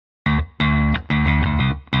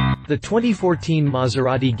The 2014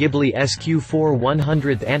 Maserati Ghibli S Q4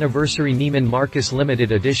 100th Anniversary Neiman Marcus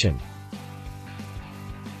Limited Edition.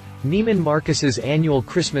 Neiman Marcus's annual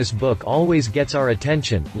Christmas book always gets our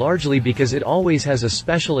attention, largely because it always has a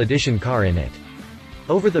special edition car in it.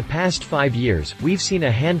 Over the past 5 years, we've seen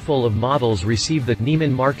a handful of models receive the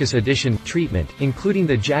Neiman Marcus Edition treatment, including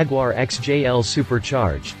the Jaguar XJL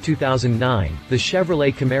Supercharged 2009, the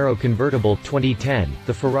Chevrolet Camaro Convertible 2010,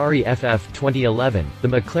 the Ferrari FF 2011, the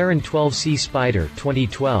McLaren 12C Spider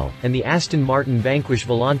 2012, and the Aston Martin Vanquish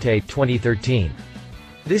Volante 2013.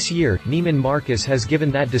 This year, Neiman Marcus has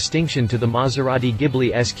given that distinction to the Maserati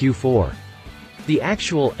Ghibli S Q4. The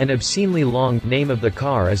actual, and obscenely long, name of the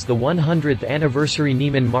car is the 100th Anniversary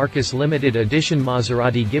Neiman Marcus Limited Edition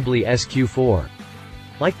Maserati Ghibli S Q4.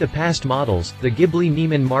 Like the past models, the Ghibli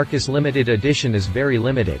Neiman Marcus Limited Edition is very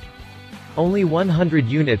limited. Only 100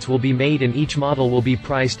 units will be made and each model will be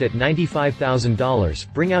priced at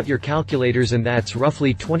 $95,000. Bring out your calculators, and that's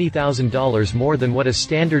roughly $20,000 more than what a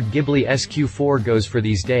standard Ghibli S Q4 goes for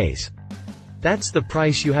these days. That's the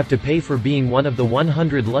price you have to pay for being one of the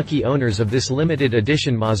 100 lucky owners of this limited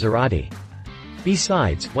edition Maserati.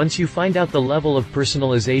 Besides, once you find out the level of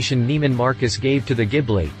personalization Neiman Marcus gave to the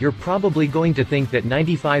Ghibli, you're probably going to think that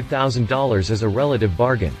 $95,000 is a relative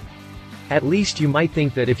bargain. At least you might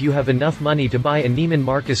think that if you have enough money to buy a Neiman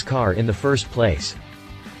Marcus car in the first place.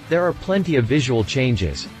 There are plenty of visual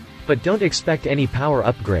changes. But don't expect any power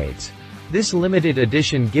upgrades. This limited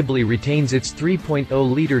edition Ghibli retains its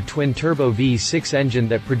 3.0-liter twin-turbo V6 engine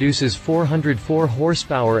that produces 404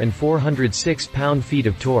 horsepower and 406 pound-feet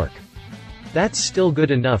of torque. That's still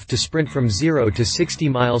good enough to sprint from 0 to 60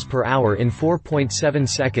 miles per hour in 4.7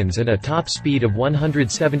 seconds at a top speed of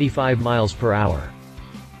 175 miles per hour.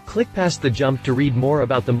 Click past the jump to read more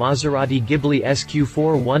about the Maserati Ghibli S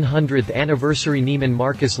Q4 100th Anniversary Neiman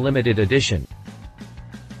Marcus Limited Edition.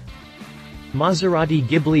 Maserati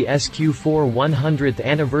Ghibli S Q4 100th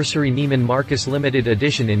Anniversary Neiman Marcus Limited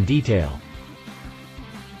Edition in detail.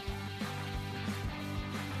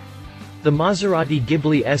 The Maserati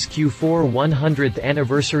Ghibli S Q4 100th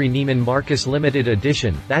Anniversary Neiman Marcus Limited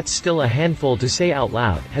Edition, that's still a handful to say out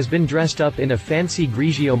loud, has been dressed up in a fancy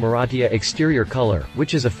Grigio Marattia exterior color,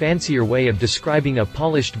 which is a fancier way of describing a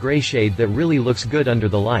polished gray shade that really looks good under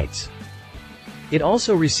the lights. It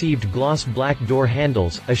also received gloss black door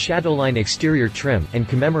handles, a shadowline exterior trim, and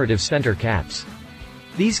commemorative center caps.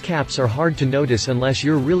 These caps are hard to notice unless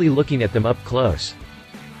you're really looking at them up close.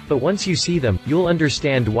 But once you see them, you'll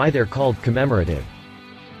understand why they're called commemorative.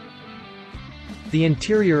 The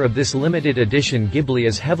interior of this limited edition Ghibli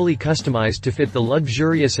is heavily customized to fit the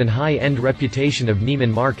luxurious and high-end reputation of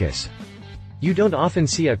Neiman Marcus. You don't often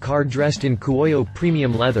see a car dressed in Cuoio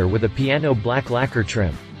premium leather with a piano black lacquer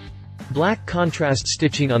trim. Black contrast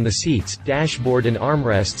stitching on the seats, dashboard and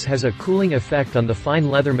armrests has a cooling effect on the fine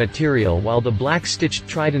leather material, while the black stitched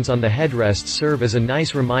tridents on the headrests serve as a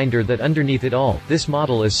nice reminder that underneath it all, this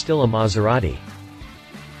model is still a Maserati.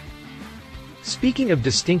 Speaking of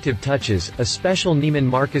distinctive touches, a special Neiman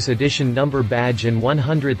Marcus Edition number badge and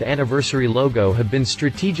 100th anniversary logo have been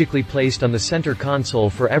strategically placed on the center console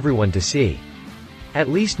for everyone to see. At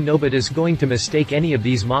least nobody's going to mistake any of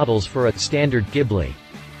these models for a standard Ghibli.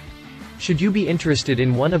 Should you be interested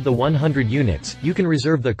in one of the 100 units, you can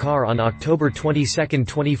reserve the car on October 22,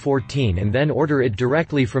 2014 and then order it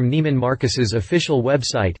directly from Neiman Marcus's official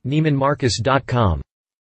website, neimanmarcus.com.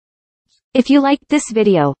 If you liked this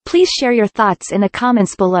video, please share your thoughts in the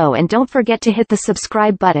comments below and don't forget to hit the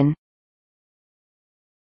subscribe button.